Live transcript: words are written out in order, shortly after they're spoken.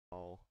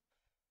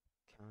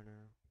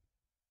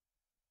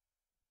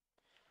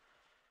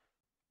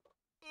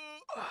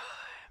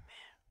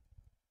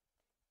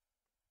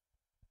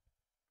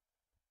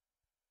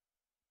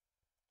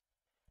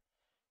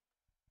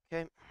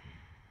Okay.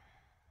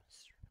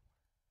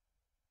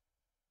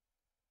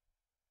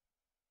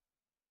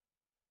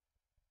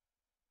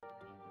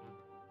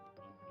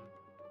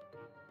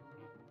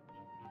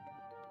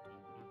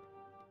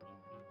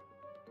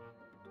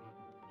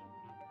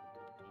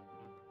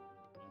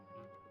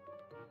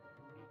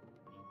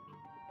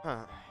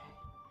 Huh.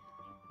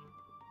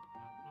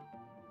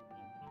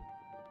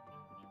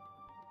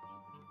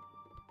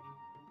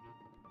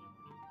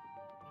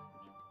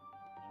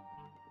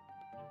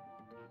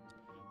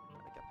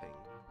 I got ping.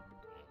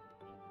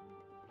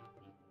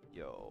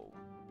 Yo.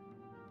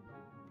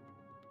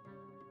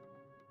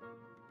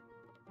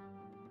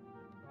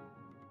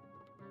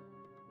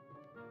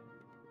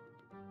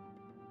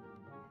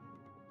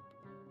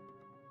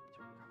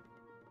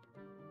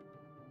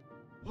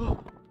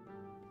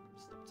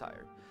 Still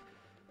tired.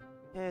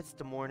 Yeah, it's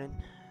the morning.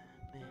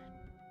 Man.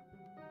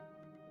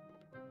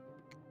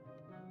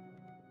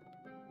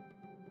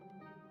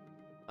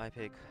 I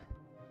pick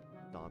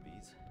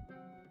zombies.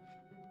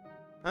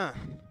 Huh.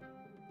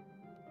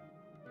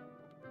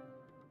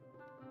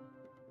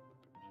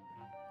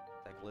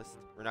 Deck list.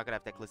 We're not gonna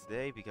have deck list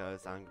today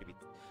because I'm gonna be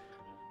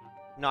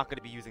not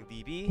gonna be using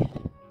DB.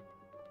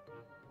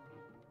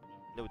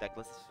 No deck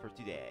list for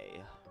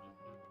today.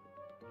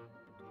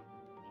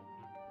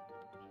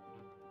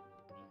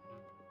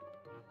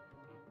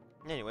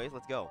 Anyways,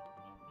 let's go.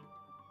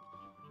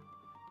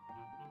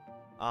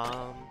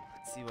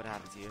 Let's see what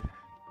happens here.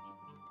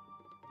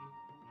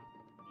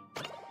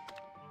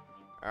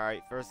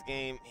 Alright, first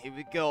game, here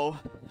we go.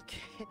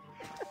 Okay.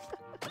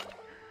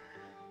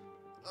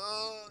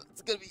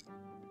 It's gonna be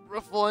a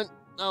rough one.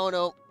 Oh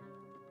no.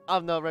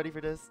 I'm not ready for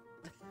this.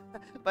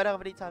 But I don't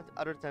have any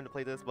other time to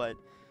play this, but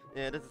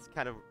yeah, this is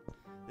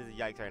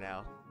yikes right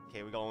now.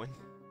 Okay, we're going.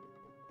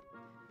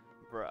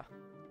 Bruh.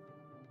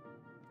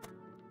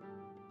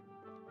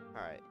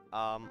 Alright,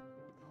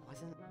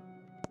 why's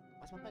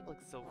my mic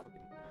like so fucking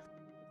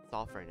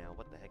soft right now?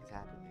 What the heck is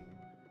happening?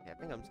 Yeah, I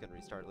think I'm just gonna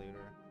restart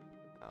later.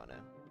 I don't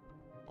know.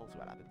 We'll see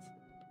what happens.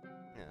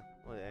 Yeah,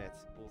 well, yeah,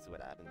 we'll see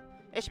what happens.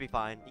 It should be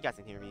fine. You guys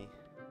can hear me.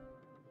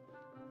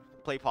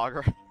 Play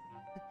Pogger.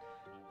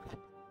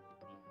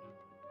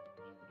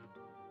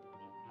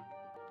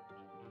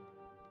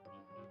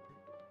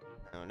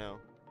 I don't know.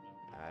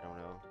 I don't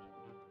know.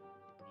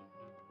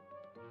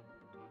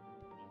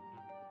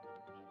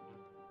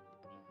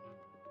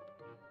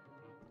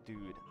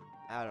 Dude,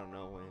 I don't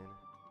know when.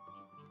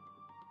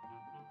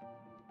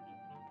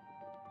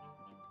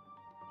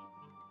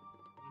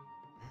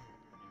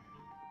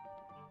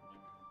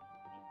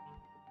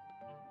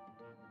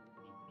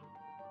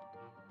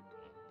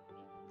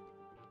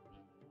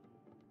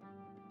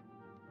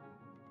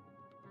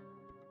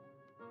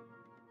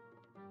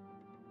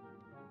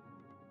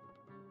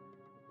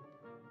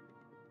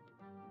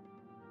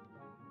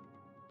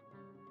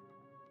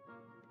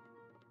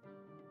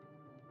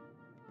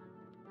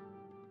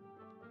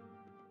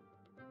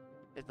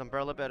 Is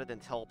Umbrella better than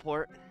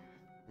Teleport?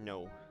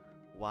 No.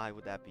 Why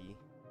would that be?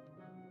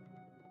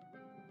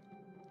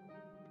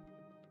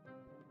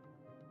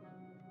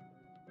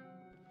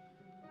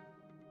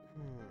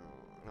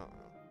 No.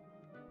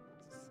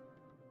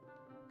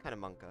 Kind of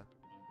Monka.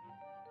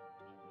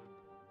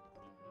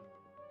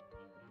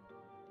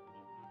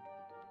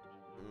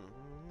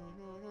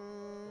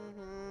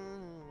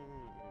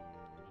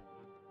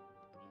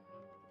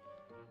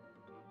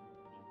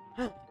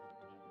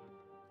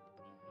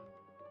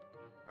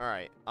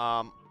 Alright,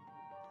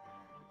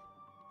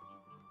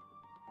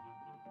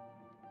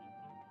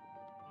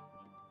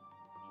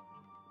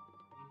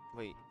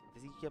 wait,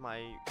 does he get my...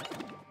 You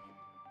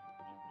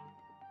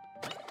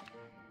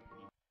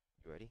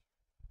ready?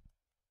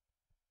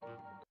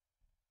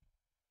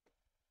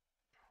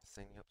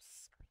 Setting up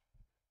screen.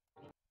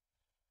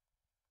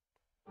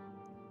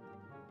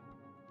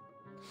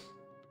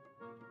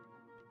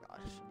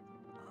 Gosh.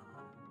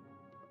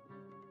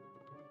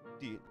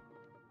 Dude.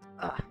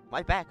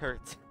 My back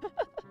hurts.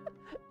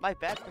 My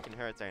back freaking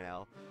hurts right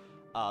now.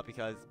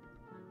 Because...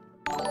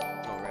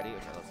 Oh, ready?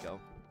 Okay, let's go.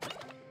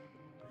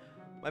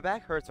 My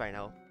back hurts right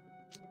now.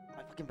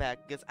 My fucking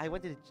back, because I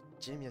went to the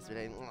gym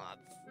yesterday and...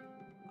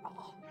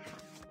 Oh,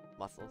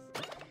 muscles.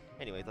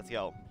 Anyways, let's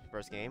go.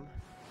 First game.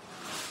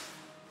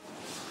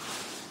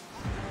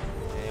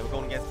 And we're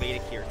going against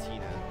Beta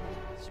Kiratina.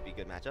 Should be a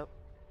good matchup.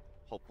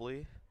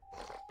 Hopefully.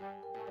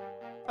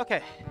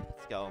 Okay,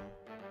 let's go.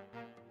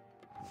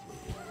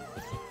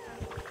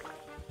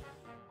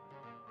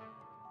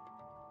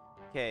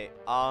 Okay,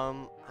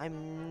 I'm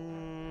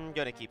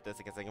gonna keep this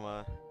against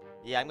Igma.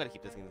 Yeah, I'm gonna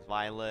keep this against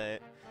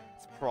Violet.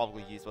 It's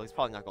probably useful. He's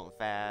probably not going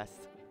fast.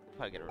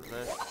 Probably get rid of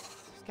this.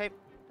 Okay.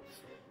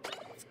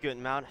 It's a good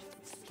amount of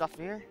stuff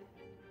here.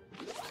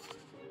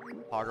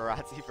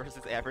 Pagarazzi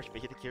versus average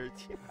Beta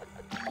Kiratina.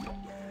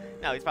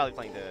 No, he's probably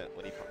playing the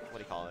what do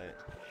you call it?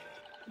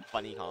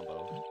 Funny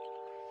combo.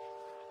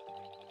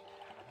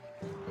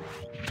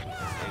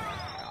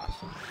 Gosh.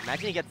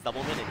 Imagine he gets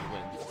double hit and he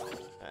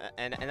wins.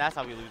 And that's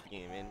how we lose the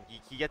game. And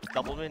he gets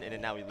double win, and then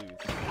now we lose.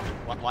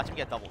 Watch him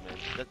get double win.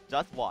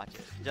 Just watch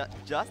it.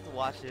 Just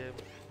watch him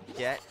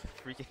get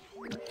freaking.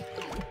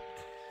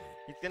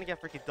 He's gonna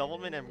get freaking double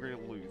win, and we're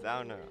gonna lose.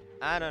 I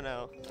don't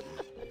know.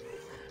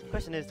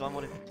 Question is, do I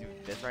want to do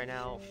this right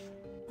now?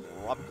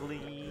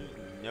 Probably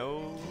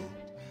no.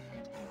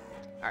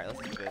 All right, let's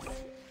do this.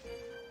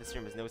 This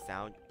stream has no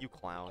sound. You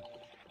clown.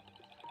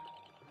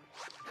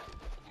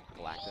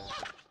 Galacta.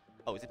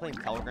 Oh, is he playing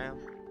Telegram?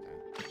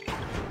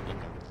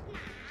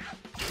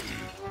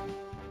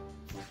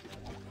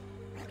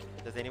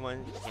 Does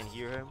anyone can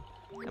hear him?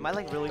 Am I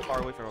like really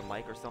far away from a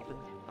mic or something?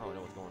 I don't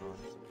know what's going on.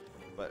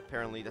 But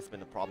apparently that's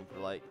been a problem for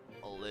like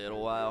a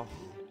little while.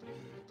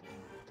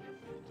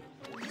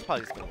 It's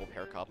probably just gonna go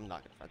haircut. I'm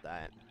not gonna fret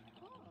that.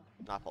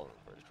 Not falling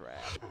for the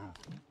trap.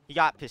 He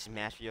got Pish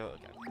Mashio.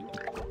 Okay.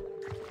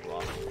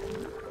 Well,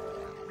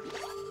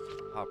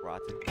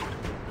 paparazzi.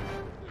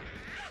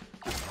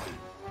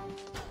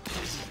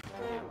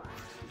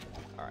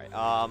 Alright,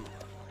 damn,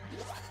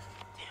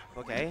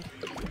 okay.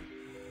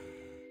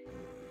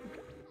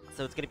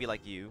 So it's gonna be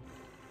like you.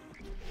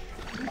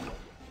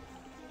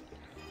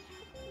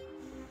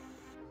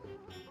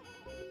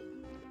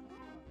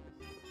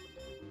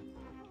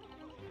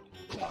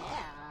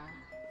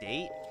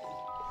 Date?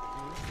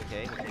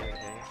 Okay.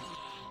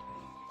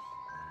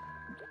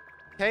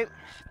 Okay,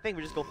 I think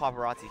we just go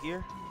paparazzi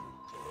here.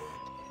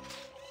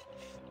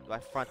 Do I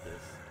front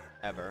this?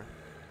 Ever?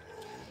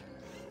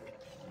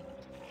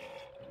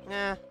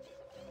 Nah,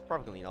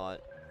 probably not.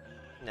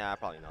 Nah,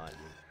 probably not.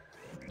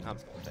 I'm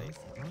just gonna face.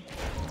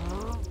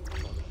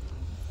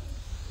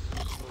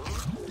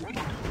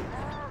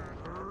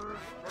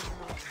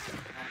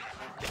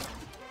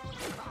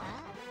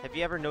 Have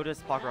you ever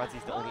noticed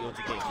paparazzi's the only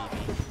OTK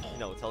DP?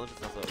 No, tell him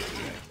it's also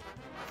OTK.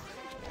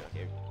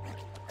 Okay,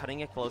 cutting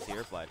it close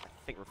here, but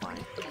I think we're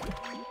fine.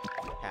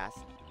 Pass.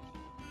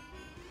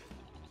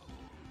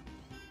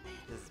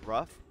 This is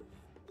rough.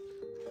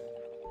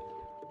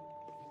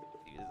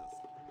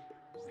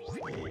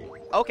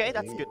 Okay,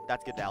 that's good.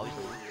 That's good value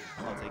for me.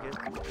 I'll take it.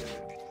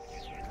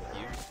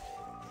 You.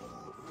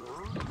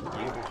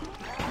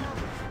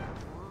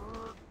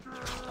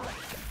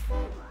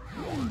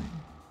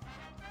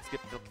 It's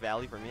good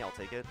value for me. I'll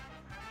take it.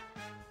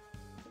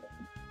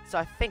 So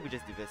I think we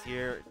just do this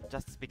here,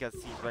 just because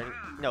he's running.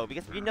 No,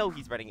 because we know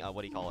he's running.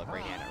 What do you call it?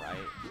 Brain Anna,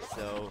 right?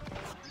 So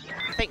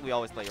I think we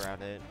always play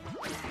around it.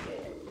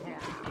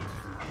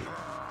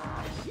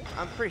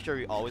 I'm pretty sure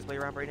we always play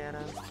around Brain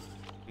Anna.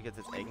 Because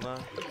it's Igma,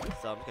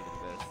 so I'm just gonna do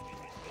this.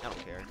 I don't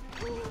care.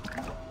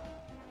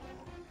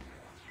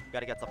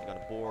 Gotta get something on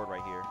the board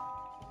right here.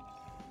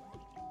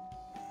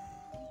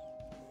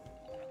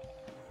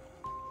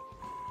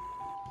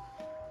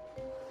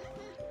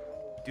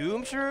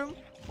 Doom Shroom?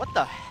 What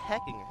the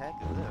hecking heck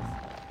is this?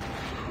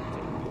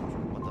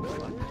 What the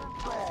fuck?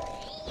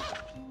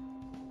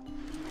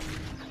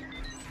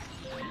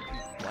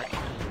 What?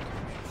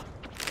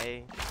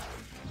 Hey.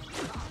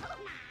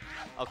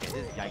 Okay, this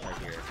is Yike right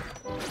here.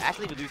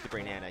 Actually, we lose the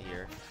Brain Anna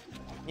here.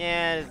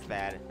 Yeah, this is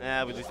bad.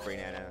 We lose the Brain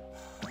Anna.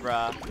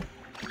 Bruh.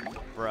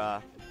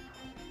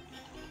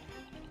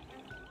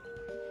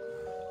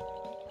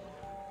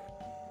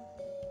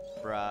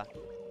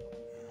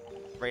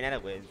 Brain Anna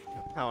wins.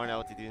 I don't know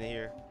what to do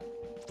here.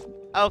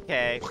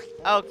 Okay,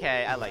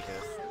 I like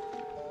this.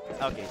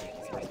 Okay,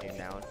 GG's first game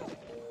down.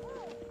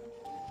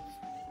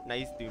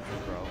 Nice Doom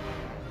Shroom, bro.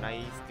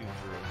 Nice Doom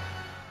Shroom.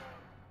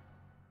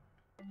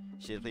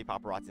 Should play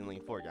paparazzi in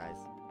lane 4, guys.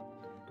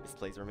 This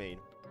plays were made.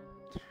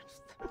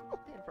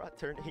 Brought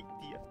turn 8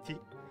 DFT.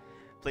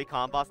 Play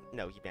combos?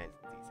 No, he bans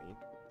easy.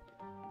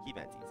 He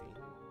bans easy.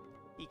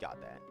 He got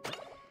that.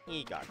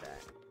 He got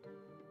that.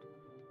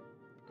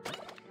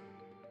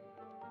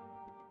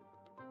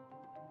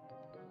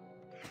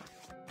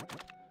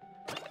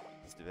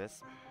 Let's do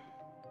this.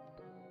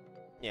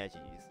 Yeah,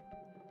 GG's.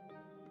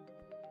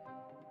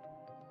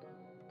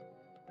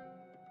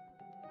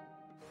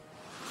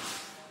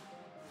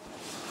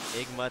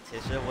 Igma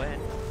Tisha win?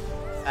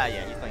 Ah,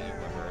 yeah, he's playing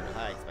Igma Burn.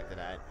 I expected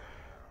that.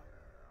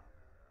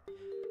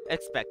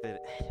 Expected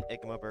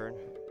Igma Burn.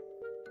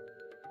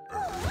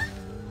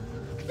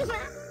 This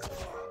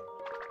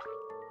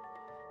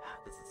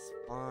is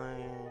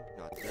fine.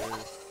 Not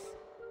this.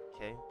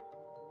 Okay.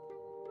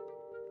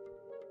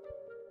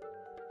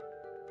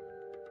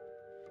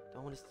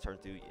 Don't want this to turn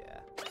 2? Yeah.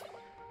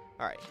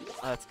 Alright,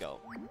 let's go.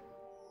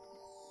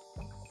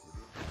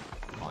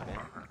 Come on, man.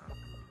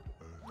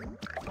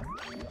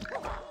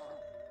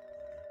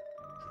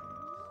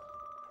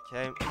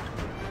 Okay.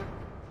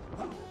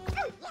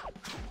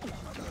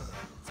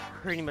 It's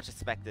pretty much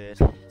expected.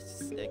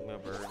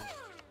 Igma Burn.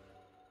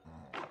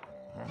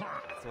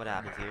 That's what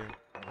happens here.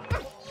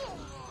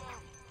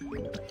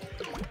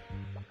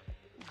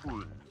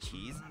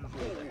 Cheese?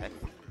 What the heck?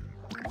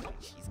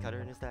 Cheese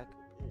cutter in his deck?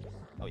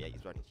 Oh yeah,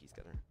 he's running cheese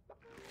cutter.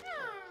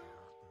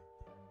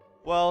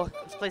 Well,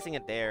 he's placing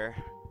it there.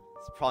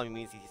 This probably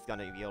means he's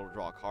gonna be able to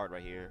draw a card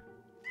right here.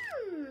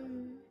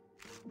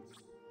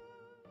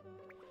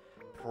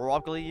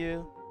 Probably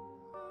you.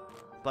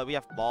 But we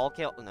have Maul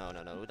Kale. No,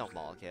 we don't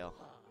Maul Kale.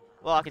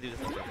 Well, I can do this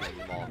with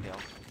maybe Maul Kale.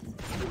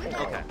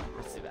 Okay,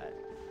 let's do that.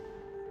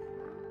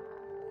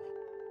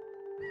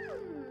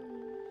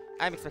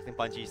 I'm expecting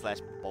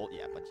Bungee/Bolt.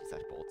 Yeah,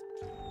 Bungee/Bolt.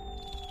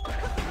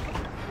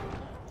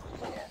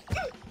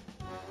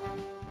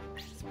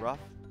 It's rough.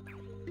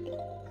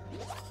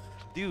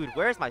 Dude,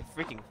 where's my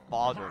freaking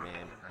father,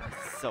 man?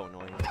 It's so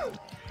annoying.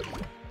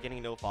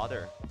 Getting no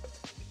father.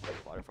 No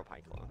father for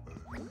Pine Clone.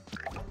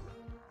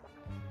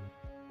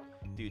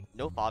 Dude,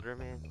 no father,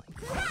 man. Like,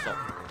 so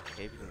annoying.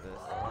 Okay, even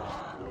this.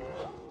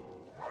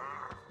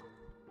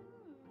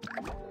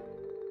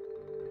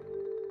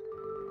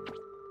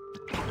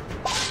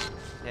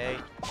 Okay.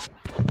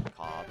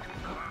 Cobb.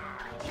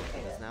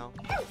 This now.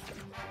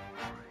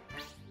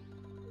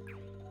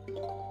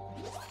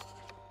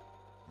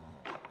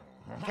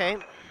 Okay.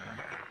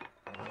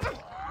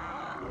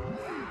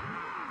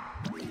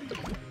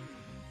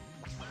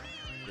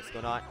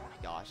 Disco Knot.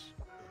 Gosh.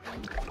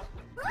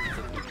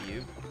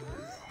 You.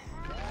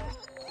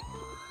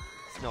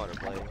 It's no other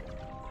play.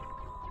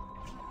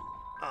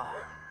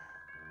 Oh.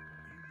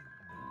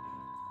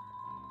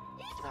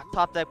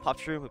 Top deck Puff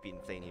Shroom would be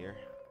insane here.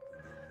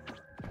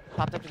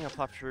 Top decking a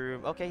Puff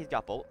Shroom. Okay, he's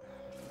got Bolt.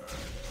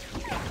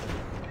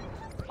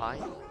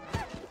 Fine.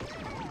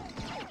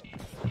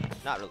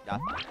 Not really that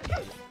fine.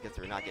 Guess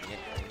we're not getting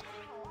anything.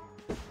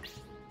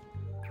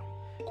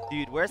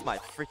 Dude, where's my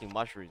freaking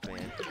mushrooms,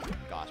 man?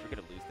 Gosh, we're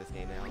gonna lose this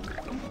game now.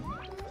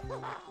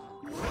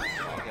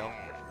 Kill.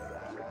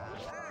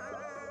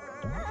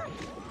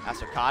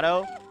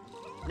 Astrocado?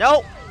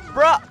 No!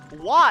 Bruh!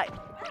 Why?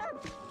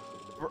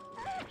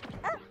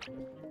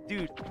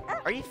 Dude,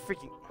 are you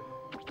freaking...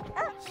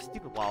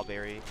 Stupid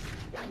Wildberry.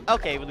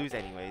 Okay, we lose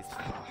anyways.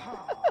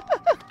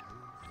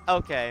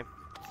 Okay.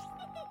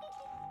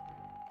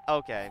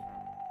 Okay.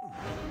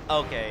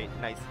 Okay,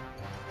 nice.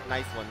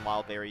 Nice one,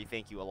 Wildberry.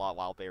 Thank you a lot,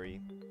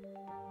 Wildberry.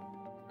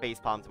 Face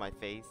palm to my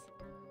face.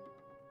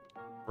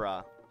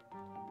 Bruh.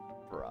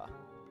 Bruh.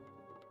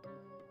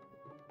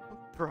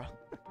 Bruh.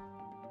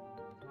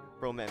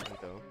 Bro, man,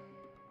 though.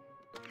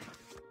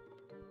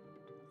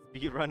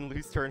 Speedrun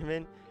loose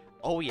tournament?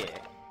 Oh, yeah.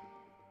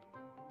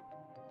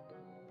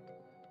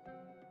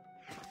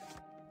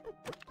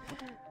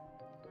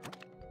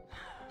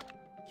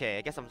 Okay,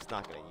 I guess I'm just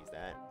not gonna use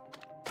that.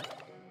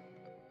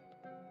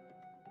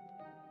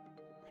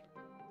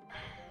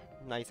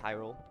 Nice high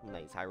roll.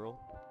 Nice high roll.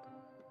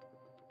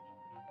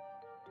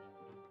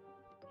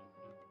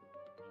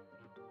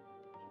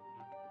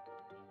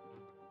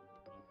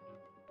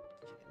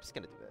 Okay, I'm just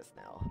gonna do this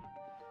now.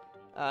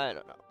 I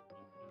don't know.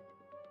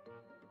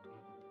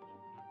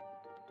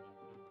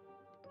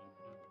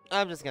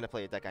 I'm just gonna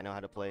play a deck I know how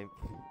to play.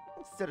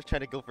 Instead of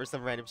trying to go for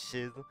some random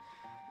shiz.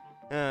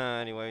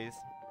 Anyways.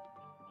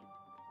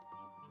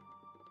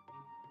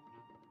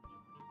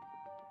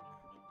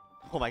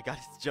 Oh my god,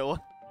 it's Joe.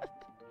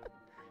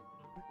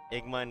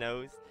 Igma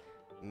knows.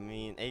 I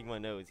mean, Igma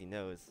knows. He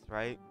knows,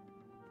 right?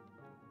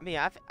 I mean,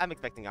 I'm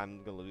expecting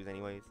I'm gonna lose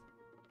anyways.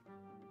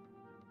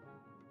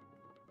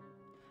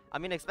 I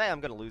mean, I'm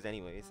gonna lose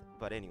anyways.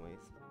 But anyways.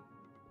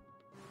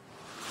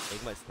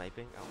 Igma is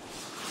sniping? Oh.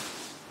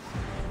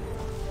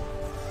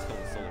 Let's go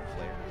with Solar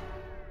Flare.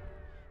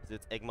 So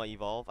it's Igma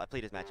Evolve. I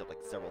played this matchup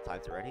like several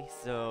times already.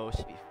 So,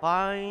 should be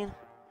fine.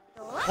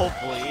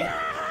 Hopefully.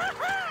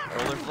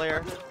 Solar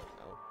Flare.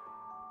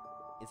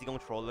 Is he going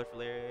Troller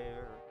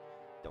Flare?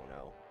 Don't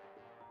know.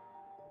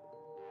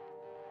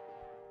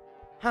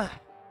 Huh.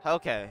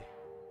 Okay.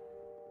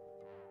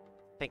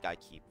 I think I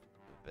keep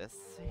this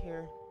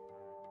here.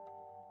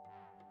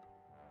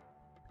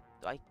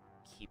 Do I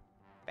keep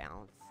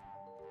Bounce?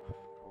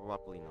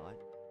 Probably not.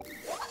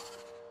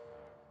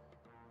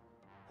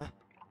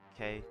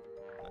 Okay.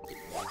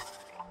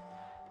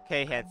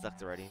 Okay, hand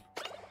sucked already.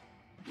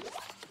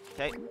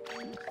 Okay.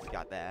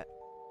 Got that.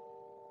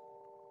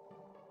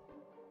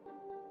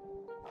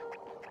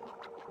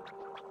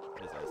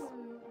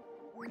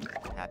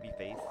 Happy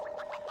face.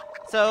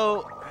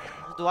 So,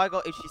 do I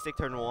go HG6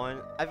 turn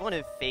 1? I want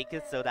to fake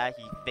it so that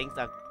he thinks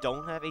I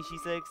don't have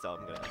HG6, so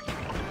I'm gonna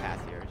pass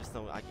here, just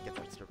so I can get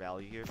some extra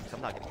value here, because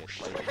I'm not gonna get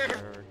played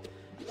here.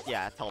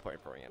 Yeah,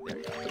 teleport for him. There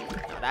you go.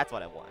 No, that's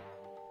what I want.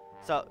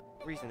 So,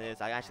 reason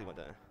is, I actually want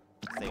to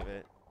save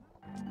it.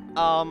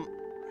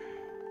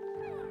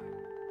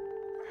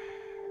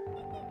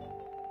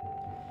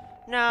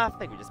 Nah, I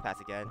think we just pass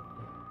again.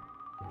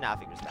 Nah, I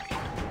think we just pass again.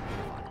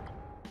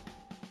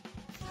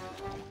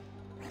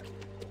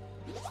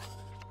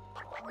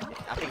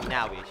 I think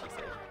now we actually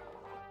save.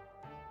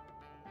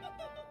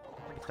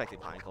 I'm expecting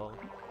Pine Clone.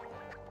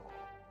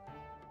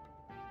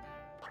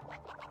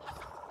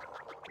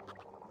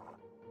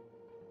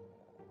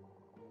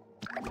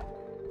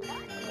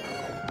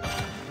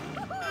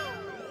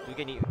 Do we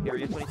get any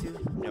Area 22?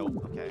 No,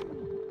 okay.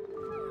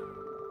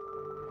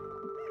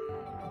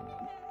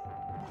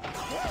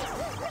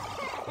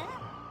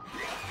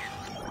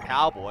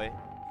 Cowboy.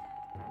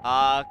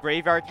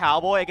 Graveyard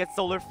Cowboy against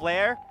Solar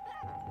Flare?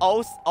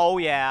 Oh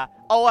yeah.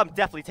 Oh, I'm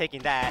definitely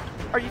taking that.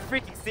 Are you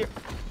freaking serious?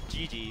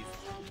 GG's.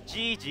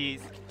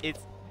 GG's. It's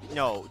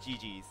No,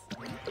 GG's.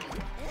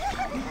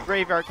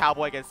 Graveyard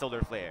Cowboy against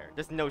Solar Flare.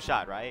 There's no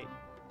shot, right?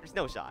 There's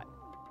no shot.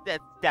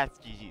 That's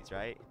GG's,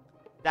 right?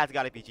 That's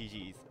gotta be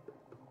GG's.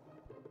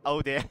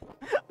 Oh damn.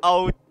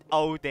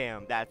 Oh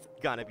damn. That's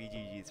gonna be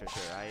GG's for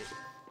sure, right?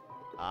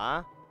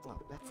 Huh? Oh,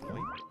 that's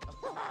annoying.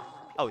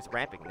 Oh, he's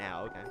ramping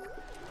now. Okay.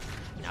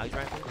 Now he's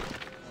ramping.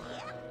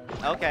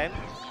 Okay.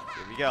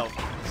 Here we go.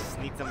 Just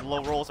need some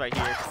low rolls right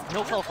here.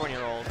 No California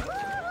rolls.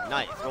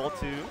 Nice. Roll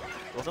 2.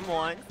 Roll some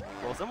 1s.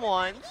 Roll some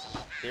 1s.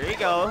 There you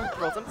go.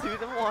 Roll some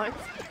 2s and 1s.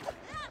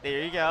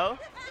 There you go.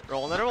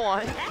 Roll another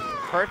 1.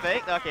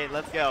 Perfect. Okay,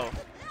 let's go.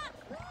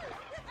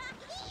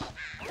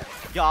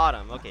 Got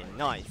him. Okay,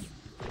 nice.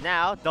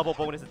 Now, double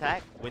bonus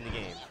attack, win the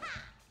game.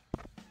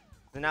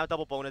 So now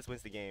double bonus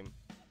wins the game.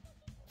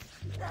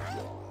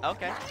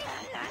 Okay.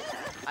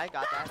 I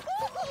got that.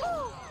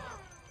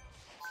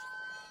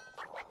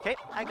 Okay,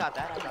 I got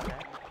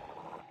that.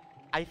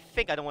 I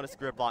think I don't want to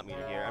screw a block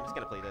meter here. I'm just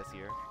going to play this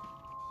here.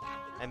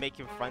 And make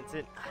him front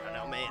it. I don't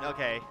know, man.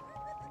 Okay.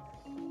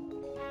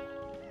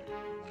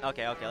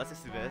 Okay, let's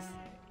just do this.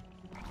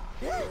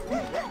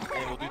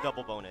 And we'll do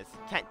double bonus.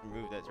 Can't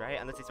remove this, right?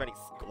 Unless he's running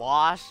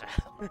squash.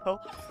 No.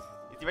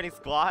 Is he running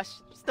squash?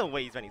 There's no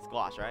way he's running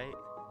squash, right?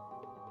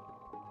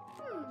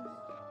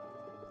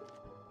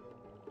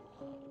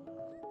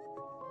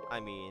 I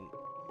mean,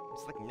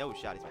 it's like no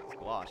shot he's running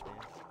squash, man.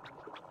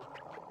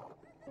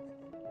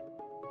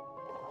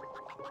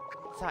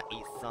 It's not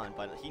Ace Sun,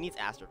 but he needs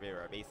Astro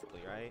Vera,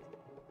 basically, right?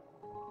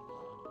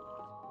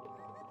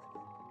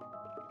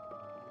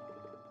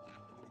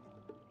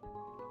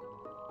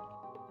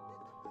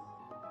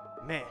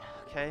 Man,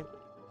 okay.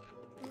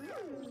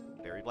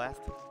 Berry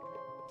Blast.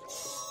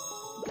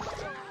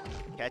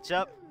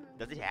 Ketchup.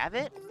 Does he have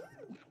it?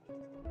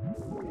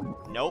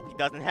 Nope, he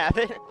doesn't have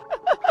it.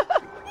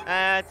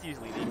 That's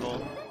usually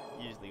lethal.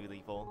 Usually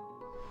lethal.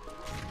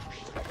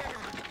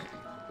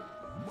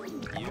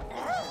 You.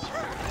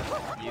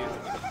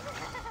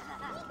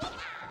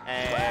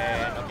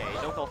 And okay,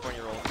 no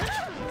California roll.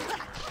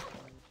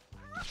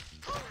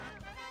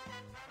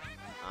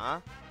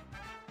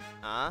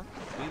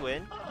 We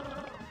win.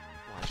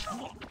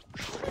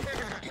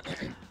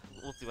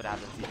 We'll see what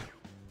happens here.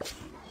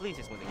 Please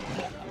just win the game.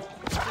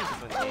 Please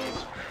just win the game.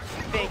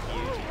 Thank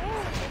you.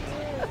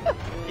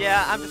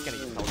 Yeah, I'm just gonna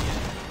use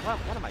Pantheon.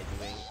 What am I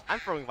doing? I'm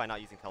throwing by not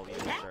using Pantheon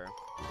for sure.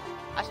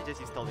 I should just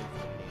use Pantheon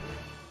for winning.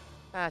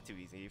 Ah, too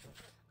easy.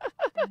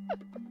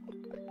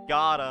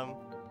 Got him.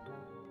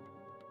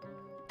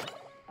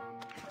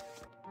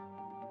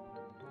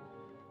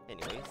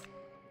 Anyways,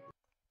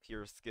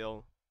 pure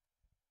skill.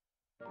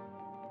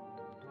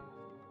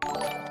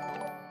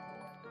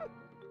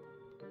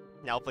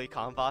 Now play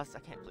Comboss? I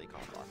can't play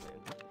Comboss, man.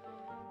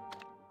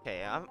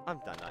 Okay, I'm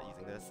done not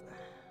using this.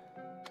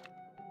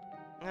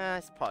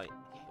 It's probably...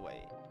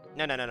 Wait.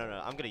 No.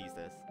 I'm gonna use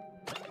this.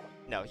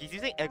 No, he's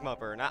using Igma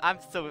Burn. I'm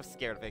so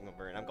scared of Igma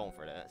Burn. I'm going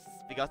for this.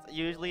 Because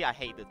usually I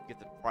hate to get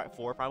the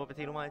 4 Primal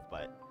Potato Mines,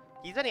 but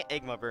he's running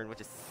Igma Burn,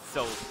 which is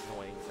so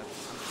annoying. So I'm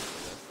just going for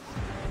this.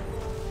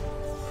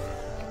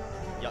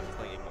 Yup, he's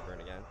playing Igma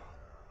Burn again.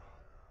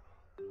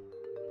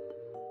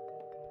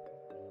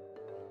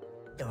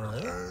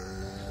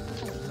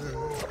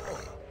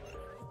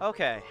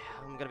 Okay,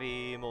 I'm gonna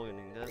be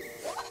mulliganing this.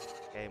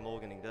 Okay,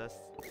 mulliganing this.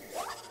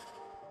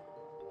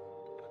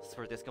 This is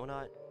for Disco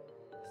Nut.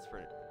 This is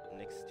for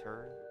next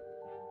turn.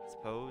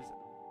 Suppose.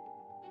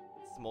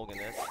 Mulligan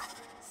this.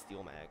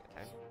 Steel Mag,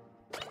 okay.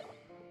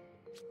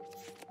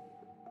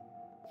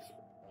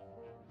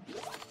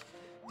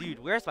 Dude,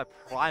 where's my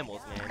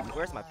primals, man?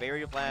 Where's my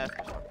Barrier Blast?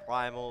 Where's my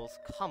primals?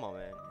 Come on,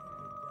 man.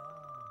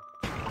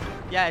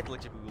 Yeah, it's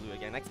Electric Boogaloo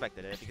again. I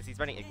expected it because he's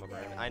running Igma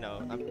Burn. I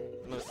know. I'm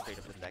most afraid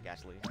of this deck,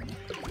 actually.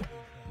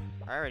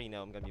 I already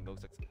know I'm gonna be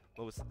most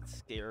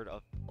scared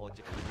of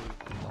Electric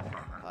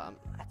Boogaloo.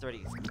 That's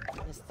already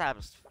an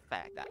established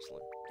fact,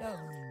 actually.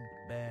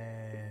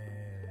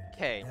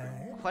 Okay,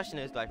 question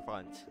is, do I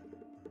front?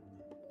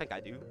 I think I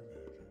do.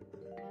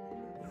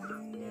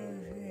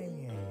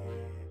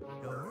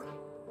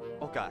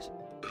 Oh gosh.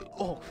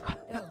 Oh.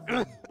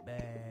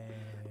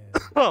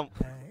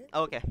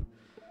 Okay.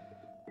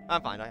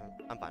 I'm fine.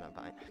 I'm fine.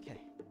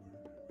 Okay.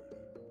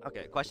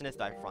 Okay. Question is,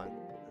 do I front?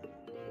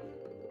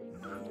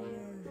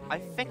 I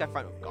think I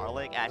front with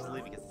Garlic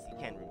actually because you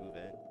can't remove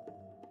it.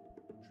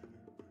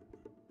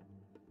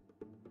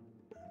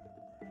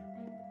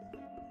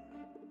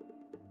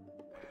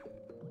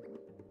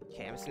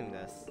 Okay, I'm just doing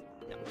this.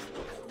 No.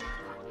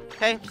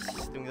 Okay,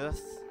 just doing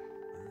this.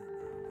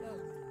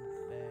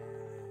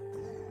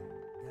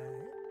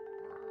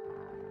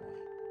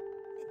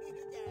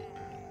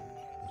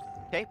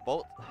 Okay,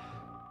 bolt.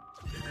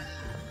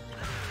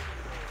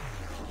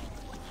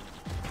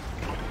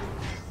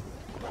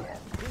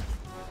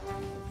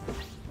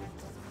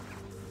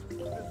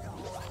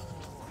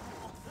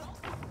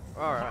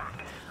 Alright.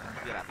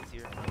 Let's get apples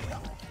here.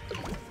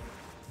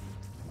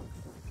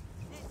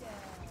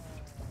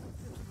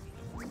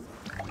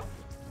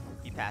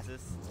 He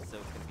passes, so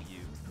it's gonna be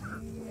you.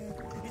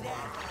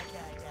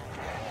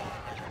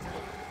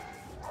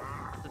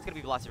 it's gonna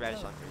be Velociraptor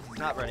Hunters. He's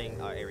not running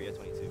Area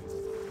 22.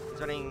 He's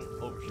running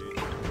Overshoot.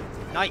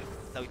 Nice!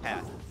 So he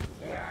passed.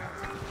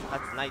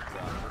 That's nice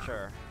though, for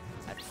sure.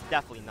 That's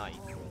definitely nice.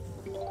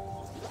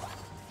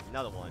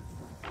 Another one.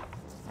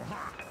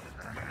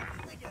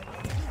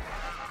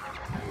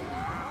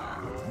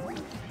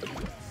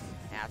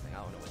 Passing, I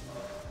don't know what.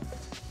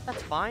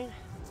 That's fine.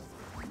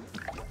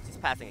 He's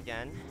passing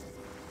again.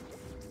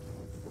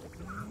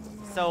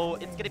 So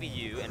it's gonna be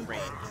you and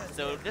Rain.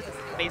 So this is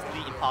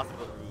basically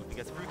impossible to move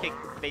because Fruitcake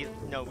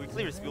we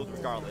clear his field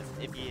regardless.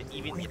 Even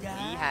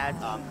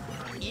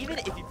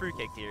if he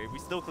Fruitcaked here, we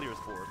still clear his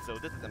board. So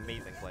this is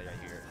amazing play right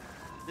here.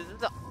 This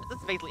is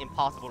basically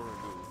impossible to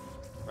remove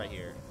right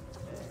here.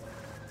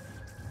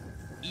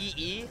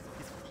 EE?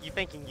 You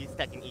thinking he's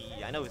teching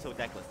EE. I know his whole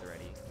deck list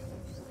already.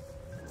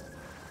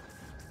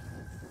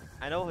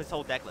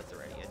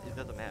 It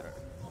doesn't matter.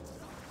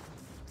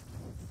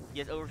 He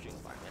has Overshooting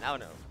Fireman. I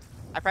don't know.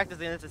 I practiced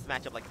against this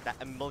matchup like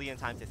a million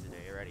times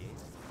yesterday already.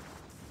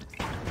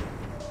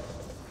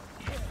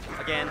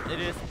 Again, it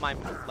is the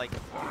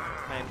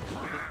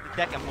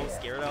deck I'm most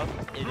scared of.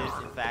 It is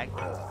in fact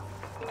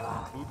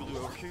Boogaloo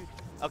Overshoot.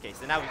 Okay,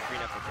 so now we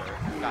 3-nut for sure.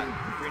 We got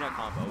 3-nut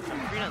combo. So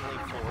 3-nut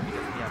lane 4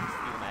 because we have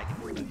Steel Mag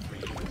and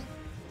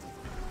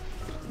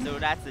 3. So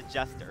that's a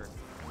Jester,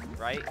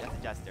 right? That's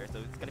a Jester. So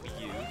it's gonna be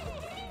you.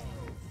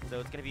 So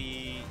it's gonna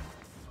be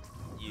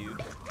you.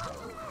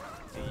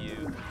 To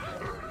you.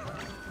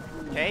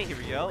 Okay, here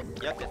we go.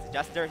 Yep, that's a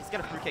Jester. He's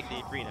gonna Fruitcake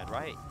the 3-nut,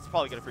 right? He's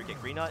probably gonna Fruitcake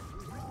 3-nut.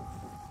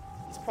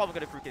 He's probably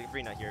gonna Fruitcake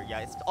 3-nut here.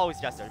 Yeah, it's always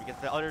Jester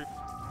because the other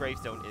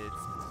gravestone is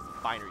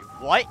binary.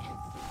 What?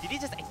 Did he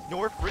just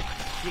ignore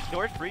he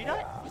ignored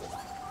 3-nut?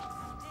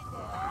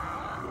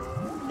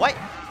 What?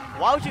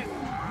 Why would you?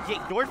 He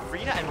ignored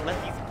 3-nut and let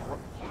these.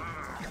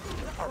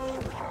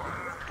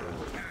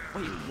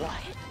 Wait,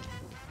 what?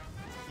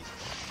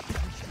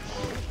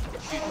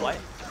 Dude, what?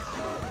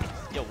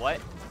 Yo, what?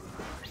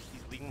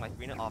 He's leaving my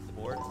 3-nut off the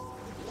board.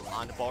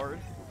 On the board.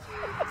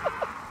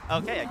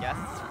 Okay, I guess.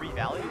 It's free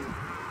value.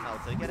 I'll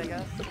take it, I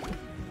guess.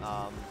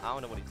 I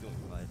don't know what he's doing,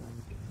 but.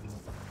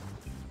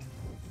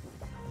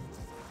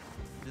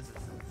 This is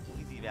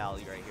easy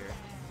value right here.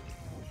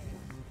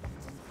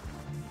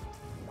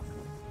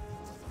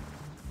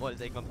 What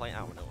is Igma playing? I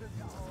don't know.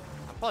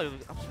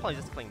 I'm probably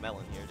just playing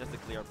Melon here, just to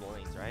clear up the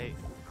lanes, right?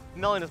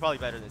 Melon is probably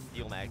better than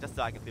Steel Mag, just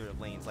so I can clear up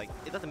lanes. Like,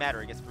 it doesn't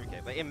matter against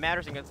Fruitcake, but it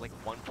matters against like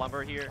one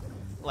plumber here.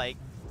 Like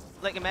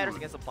it matters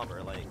against a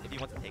plumber, like if he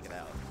wants to take it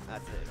out.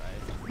 That's it,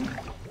 right?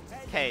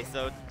 Okay,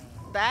 so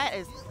that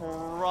is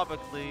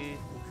probably,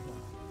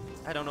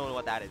 I don't know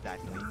what that is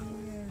actually.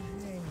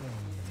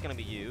 It's gonna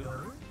be you.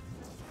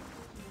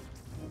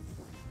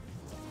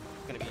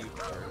 It's gonna be you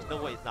for sure. No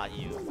way it's not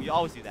you. We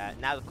always do that.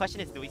 Now the question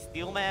is, do we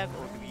Steel Mag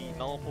or do we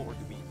Melon Pull or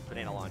do we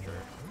Banana Launcher?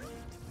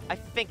 I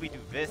think we do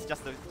this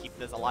just to keep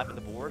this alive on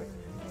the board.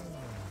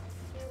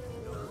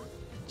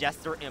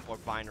 Jester, Imp, or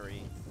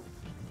Binary.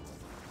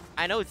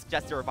 I know it's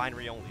Jester or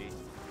Binary only.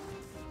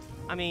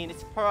 I mean,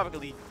 it's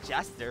probably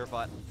Jester,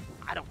 but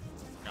I don't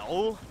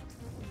know.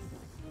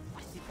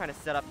 What is he trying to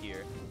set up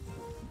here?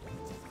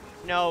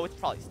 No, it's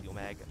probably Steel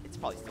Mag. It's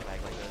probably Steel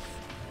Mag like this.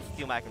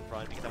 Steel Mag in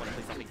front because I want to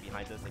play something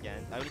behind this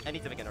again. I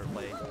need to make another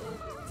play.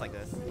 It's like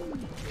this.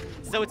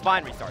 So it's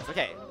Binary starts.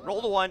 Okay,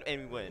 roll the 1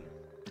 and we win.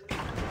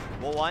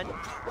 Roll 1.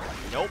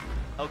 Nope.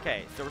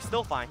 Okay, so we're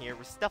still fine here.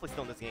 We're definitely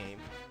still in this game.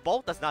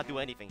 Bolt does not do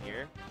anything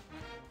here.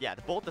 Yeah,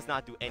 the Bolt does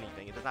not do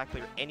anything. It does not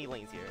clear any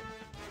lanes here.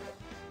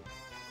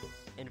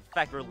 In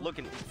fact, we're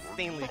looking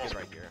insanely good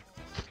right here.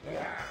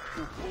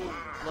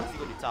 Let's see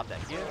what we top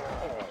deck here.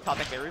 Top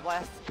deck Berry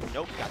Blast?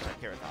 Nope, got that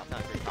Carrot Top.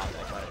 Not very top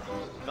deck,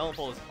 but Melon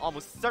Pull is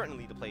almost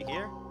certainly the play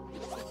here.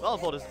 Melon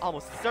Pull is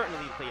almost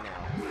certainly the play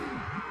now.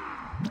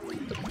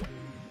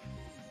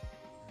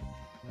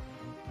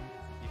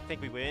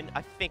 Think we win?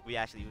 I think we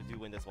actually do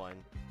win this one.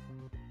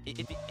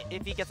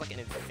 If he gets like an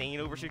insane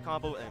Overshoot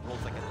combo and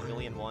rolls like a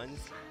million ones,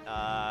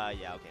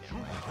 yeah, okay,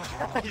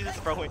 never mind. He's just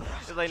throwing.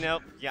 He's like,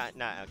 nope, yeah,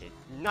 nah, okay,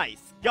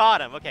 nice, got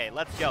him. Okay,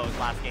 let's go. It's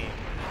last game.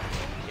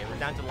 Okay, we're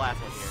down to the last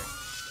one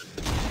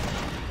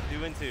here.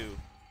 2 and 2.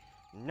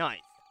 Nice.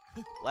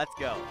 Let's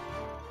go.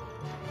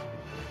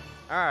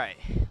 All right,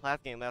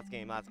 last game. Last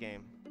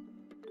game.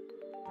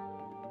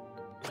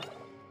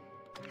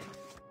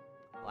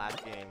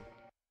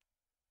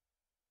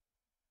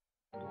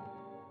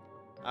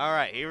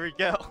 Alright, here we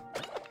go.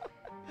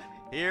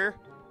 Here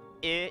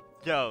it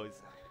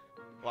goes.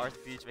 Will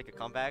RCCH make a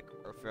comeback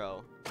or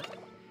throw?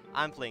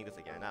 I'm playing this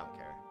again, I don't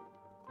care.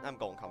 I'm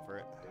going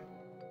comfort.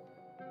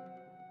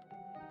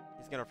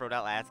 He's gonna throw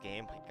that last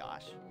game. My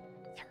gosh.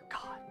 Dear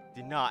God.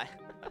 Did not.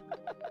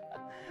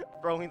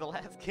 Throwing the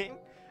last game?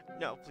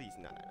 No, please,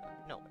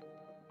 no way.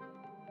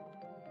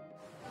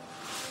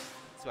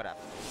 That's what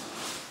happened.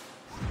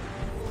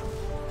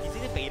 He's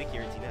in a beta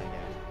Giratina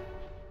again.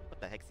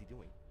 What the heck's he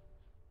doing?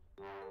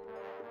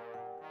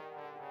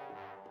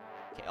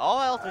 Okay,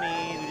 all else we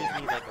just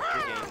need like a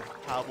freaking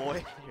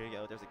cowboy. Here you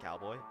go, there's a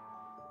cowboy.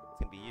 It's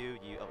gonna be you.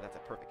 Oh, that's a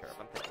perfect curve.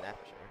 I'm taking that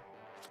for sure.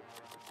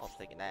 I'm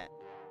taking that.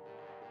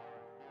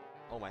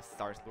 Oh, my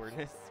Stars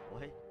Lordness.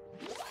 What?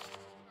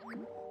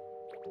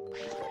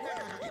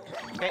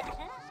 Okay.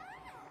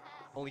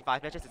 Only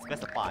 5 matches, it's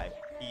best of 5.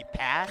 He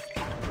passed.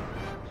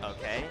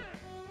 Okay.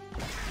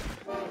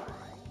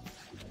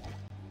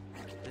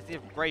 Let's see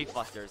if Grave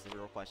Buster is the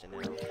real question now.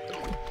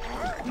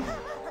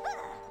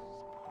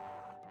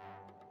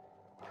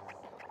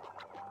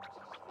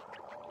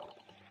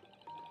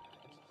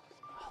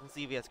 Let's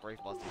see if he has Grave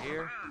Buster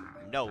here.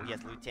 No, he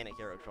has Lieutenant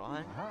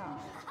Herotron.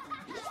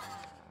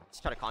 Let's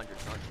try to conjure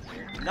something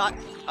here. Not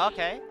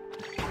okay.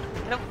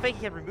 I don't think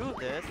he can remove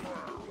this.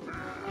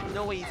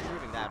 No way he's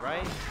removing that,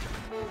 right?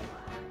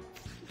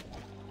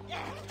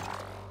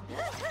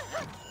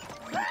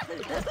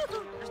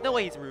 There's no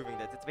way he's removing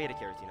this. It's beta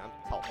carotene.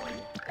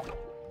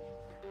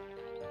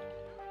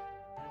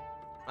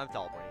 I'm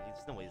teleporting.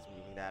 There's no way he's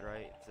removing that,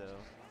 right? So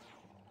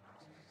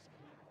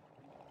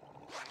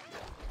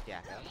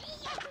yeah.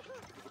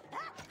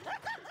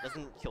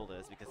 Doesn't kill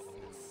this because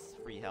it's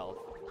free health.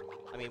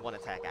 I mean, 1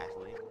 attack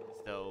actually.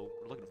 So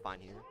we're looking fine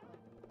here.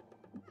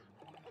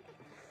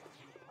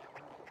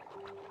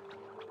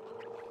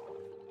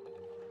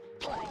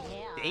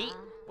 Date?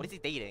 What is he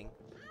dating?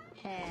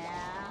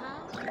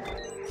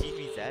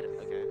 PvZ?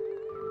 Okay.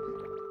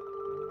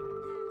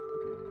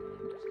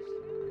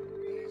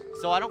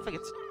 So I don't think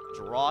it's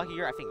draw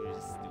here. I think we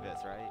just do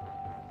this, right?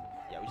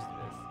 Yeah, we just do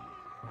this.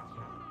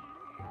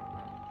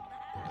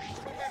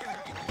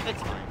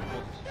 It's fine.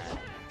 We'll do that.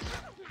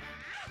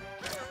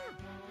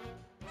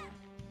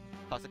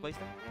 Toxic waste?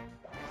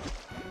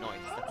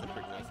 Nice. That's a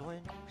pretty nice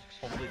win.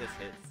 Hopefully this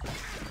hits.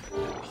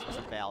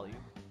 Some value.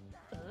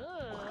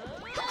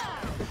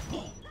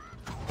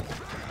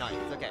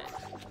 Nice, okay.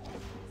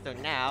 So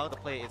now the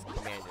play is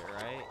Commander,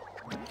 right?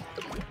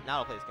 Now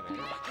the play is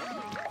Commander.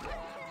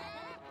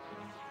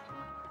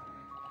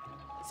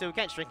 So we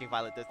can't Shrinking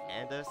Violet this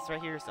and this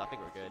right here, so I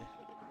think we're good.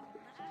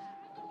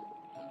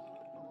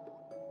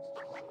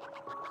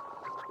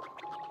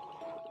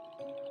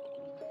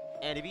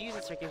 And if he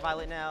uses Shrinking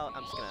Violet now,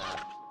 I'm just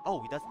gonna...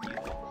 Oh, he doesn't use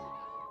it.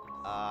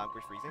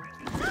 Refreezing.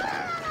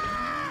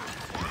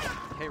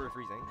 Okay,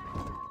 refreezing.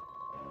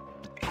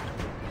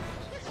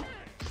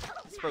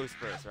 Froze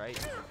first, right?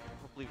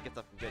 Hopefully we get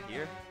something good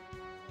here.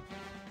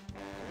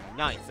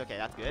 Nice, okay,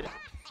 that's good.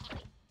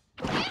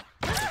 So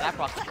that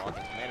procs the block,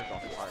 and Commander's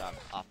also part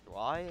off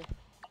dry.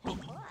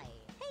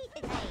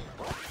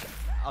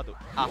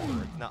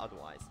 Afterwards, not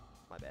otherwise.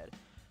 My bad.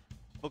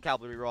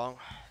 Vocabulary wrong.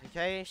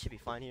 Okay, should be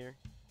fine here.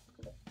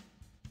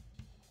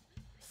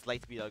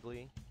 Slight speed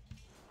ugly.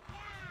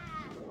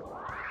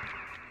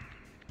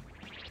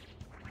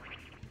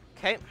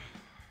 Okay.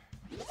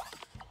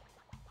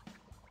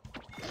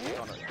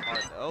 On a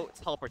card though. It's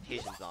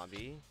teleportation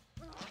zombie.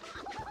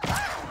 I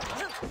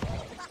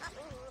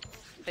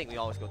think we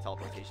always go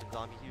teleportation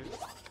zombie here.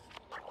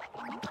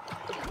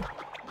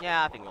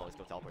 Yeah, I think we always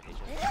go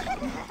teleportation.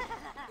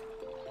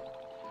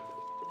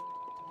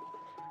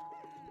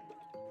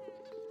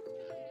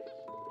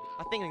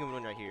 I think we can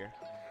win right here.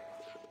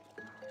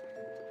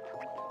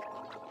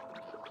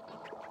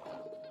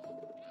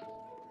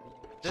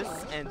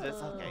 This and this.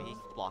 Okay, he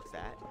blocks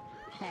that.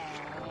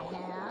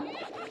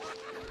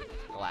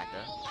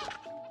 Galacta.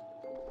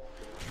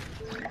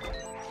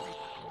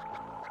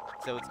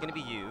 So it's gonna be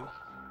you.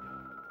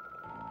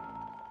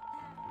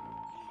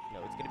 No,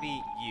 it's gonna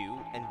be you,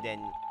 and then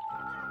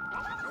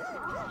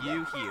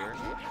you here.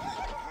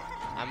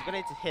 I'm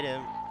gonna hit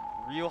him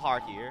real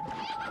hard here.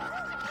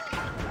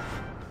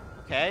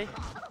 Okay.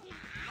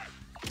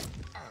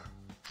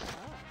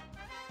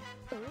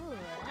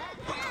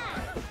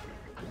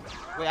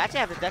 Wait, I actually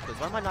have the deck list.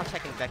 Why am I not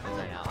checking deck list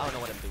right now? I don't know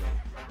what I'm doing.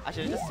 I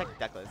should have just checked the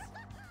deck list.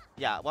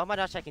 Yeah, why am I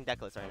not checking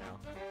deck list right now?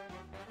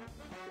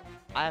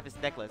 I have his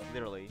deck list,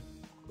 literally.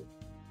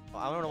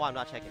 Well, I don't know why I'm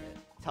not checking it.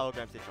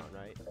 Telegram Citron,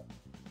 right?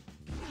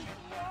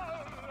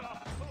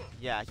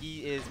 Yeah,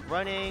 he is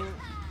running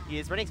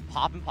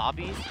Poppin'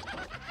 Poppies.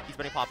 He's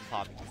running Poppin'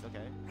 Poppies,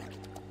 okay.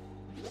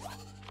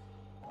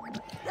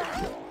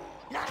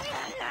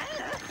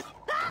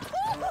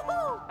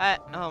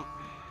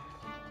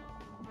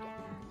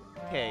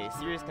 Okay,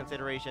 serious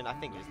consideration. I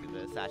think we just do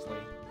this,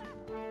 actually.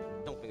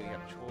 Don't think we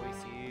have a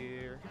choice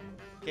here.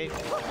 Okay.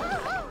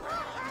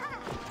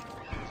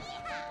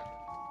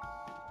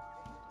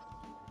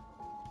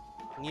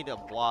 Need a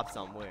blob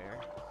somewhere.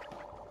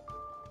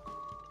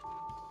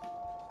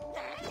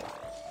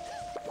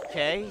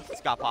 Okay,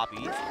 he's got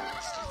poppies.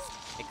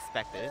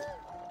 Expected.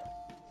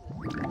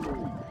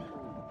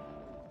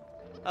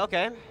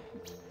 Okay.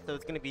 So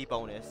it's gonna be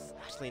bonus.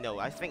 Actually, no,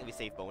 I think we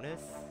save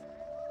bonus.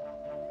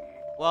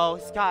 Well,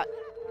 he's got,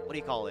 what do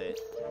you call it?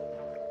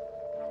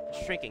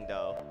 Shrinking,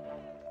 though.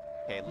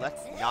 Okay,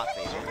 let's not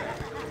save it.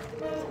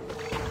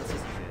 Let's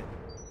just use it.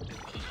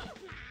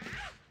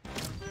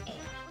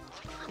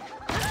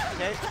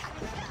 Okay.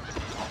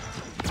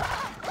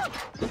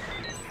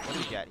 What do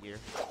we get here?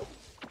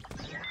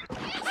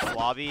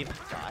 Swabby?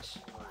 Gosh.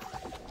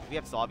 Do we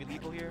have Swabby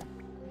lethal here?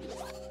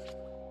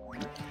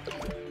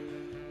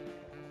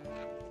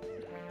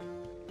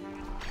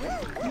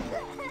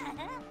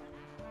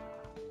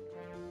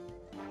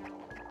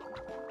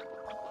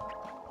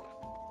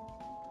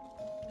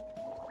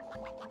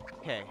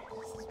 Okay,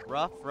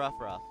 rough.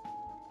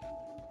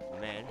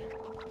 Man.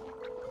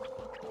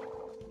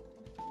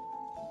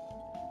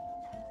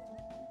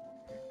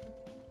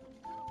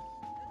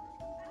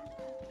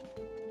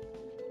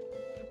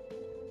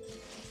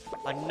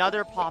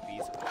 Another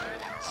poppies.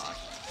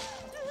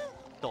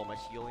 So much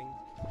healing.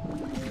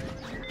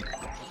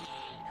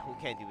 We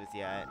can't do this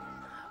yet.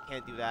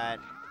 Can't do that.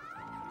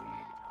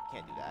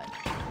 Can't do that.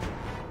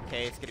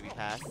 Okay, it's gonna be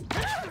passed.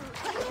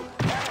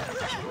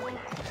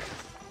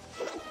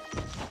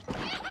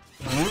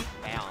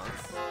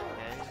 Balance.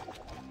 Okay.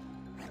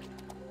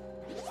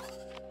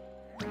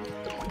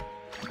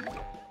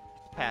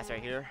 Pass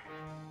right here.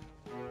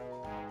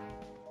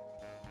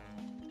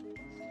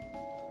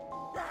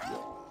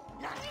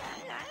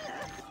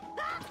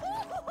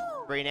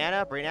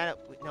 Brainana?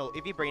 No,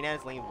 if you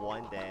Brainana's lane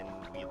 1, then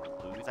we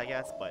lose, I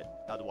guess,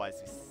 but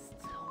otherwise,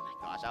 oh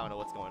my gosh, I don't know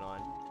what's going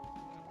on.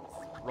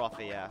 It's rough,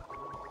 yeah.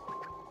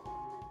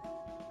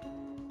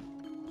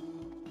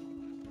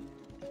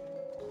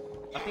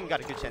 I think we got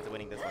a good chance of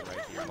winning this one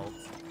right here,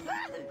 folks.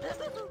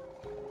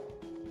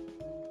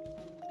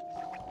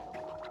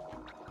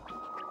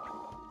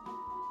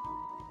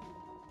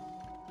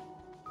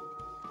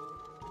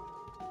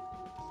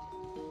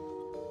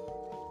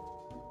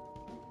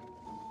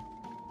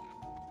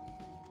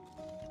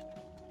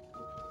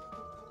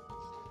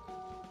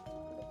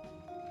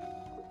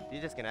 Did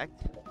you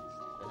disconnect?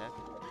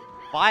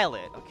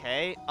 Violet,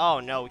 okay. Oh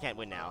no, we can't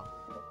win now.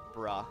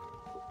 Bruh.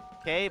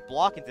 Okay,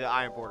 block into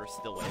Iron Border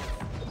still wins.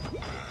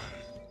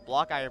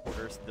 Block Iron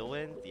Border still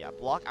wins. Yeah,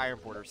 block Iron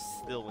Border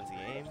still wins the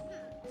game.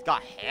 He's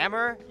got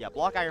Hammer. Yeah,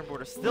 block Iron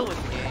Border still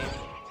wins the game.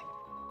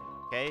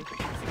 Okay, let's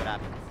see what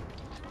happens.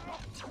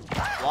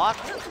 Block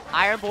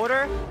Iron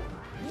Border.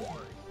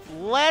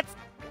 Let's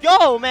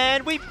go,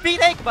 man. We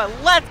beat Igma.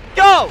 Let's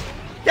go.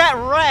 Get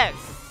wrecked.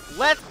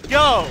 Let's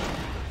go.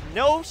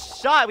 No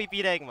shot, we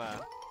beat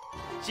Igma.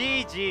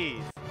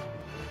 GG's.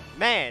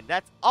 Man,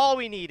 that's all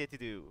we needed to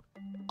do.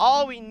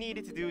 All we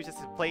needed to do is just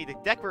to play the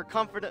deck we're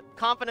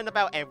confident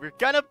about, and we're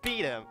gonna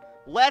beat him.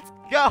 Let's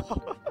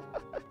go.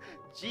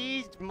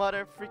 G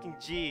mother freaking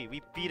G.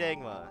 We beat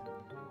Igma.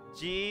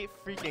 G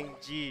freaking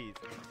G's.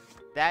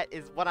 That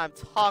is what I'm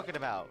talking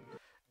about.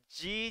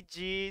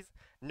 GG's.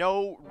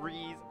 No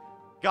rees.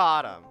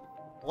 Got him.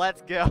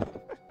 Let's go.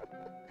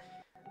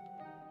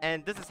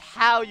 And this is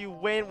how you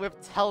win with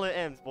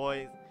tele-Ims,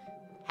 boys.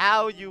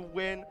 How you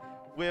win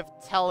with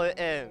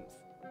tele-Ims.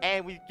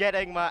 And we get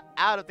Igma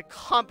out of the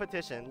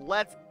competition.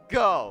 Let's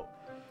go.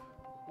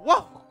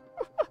 Whoa.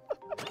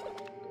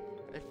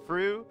 I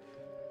threw.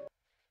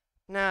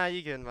 Nah,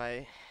 you good,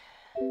 mate.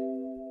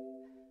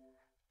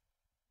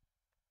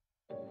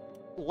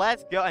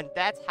 Let's go. And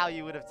that's how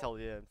you would have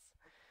tele-Ims.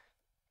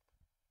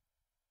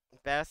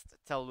 Best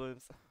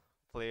tele-Ims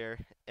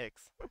player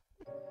X.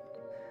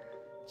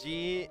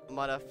 G,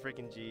 mother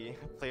freaking G.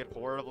 Played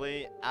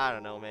horribly. I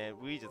don't know, man.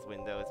 We just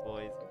win those,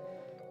 boys.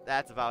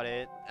 That's about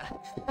it.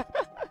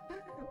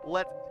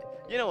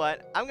 You know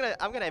what? I'm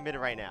gonna admit it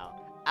right now.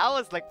 I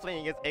was like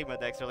playing against Igma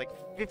decks for like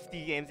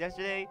 50 games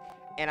yesterday,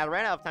 and I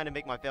ran out of time to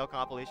make my fail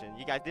compilation.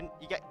 Did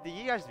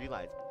you guys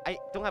realize I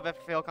don't have a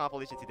fail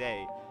compilation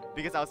today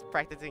because I was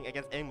practicing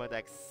against Igma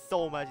decks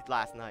so much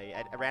last night.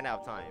 I ran out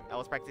of time. I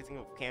was practicing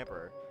with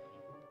Camper,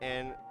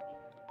 and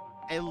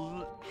I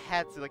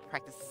had to like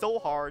practice so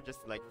hard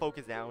just to like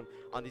focus down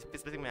on these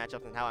specific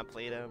matchups and how I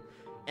played them.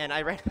 And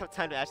I ran out of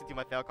time to actually do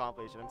my fail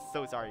compilation. I'm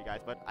so sorry, you guys,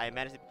 but I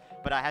managed to.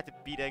 But I had to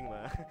beat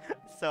Igma,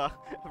 so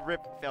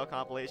rip fail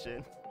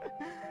compilation.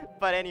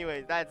 But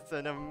anyways, that's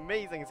an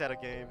amazing set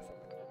of games.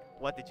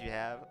 What did you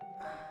have?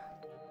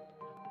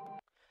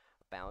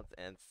 Bounce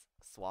and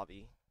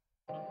Swabby.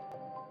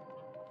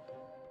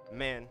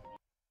 Man.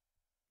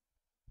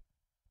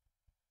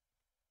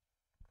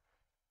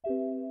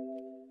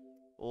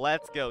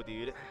 Let's go,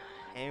 dude.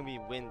 And we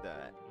win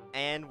that.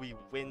 And we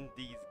win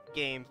these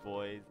games,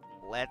 boys.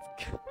 Let's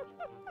go.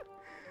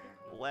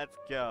 Let's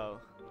go.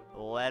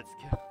 Let's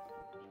go.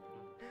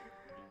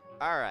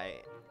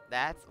 Alright.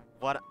 That's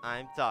what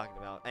I'm talking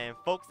about. And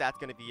folks, that's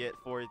gonna be it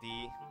for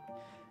the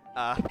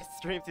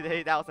stream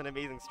today. That was an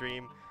amazing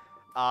stream.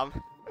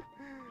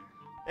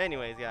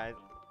 Anyways, guys.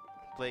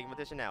 Playing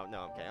Competition now.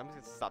 No, okay. I'm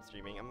just gonna stop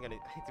streaming. I need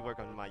to work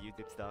on my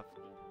YouTube stuff.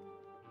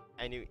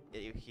 I knew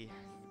he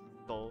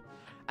stole.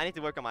 I need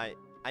to work on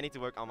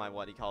my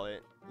what do you call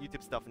it,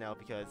 YouTube stuff now,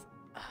 because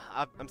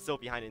I'm so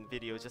behind in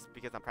videos just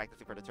because I'm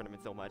practicing for the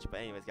tournament so much.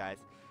 But anyways, guys,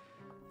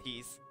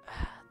 peace.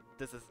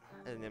 This is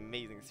an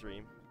amazing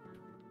stream.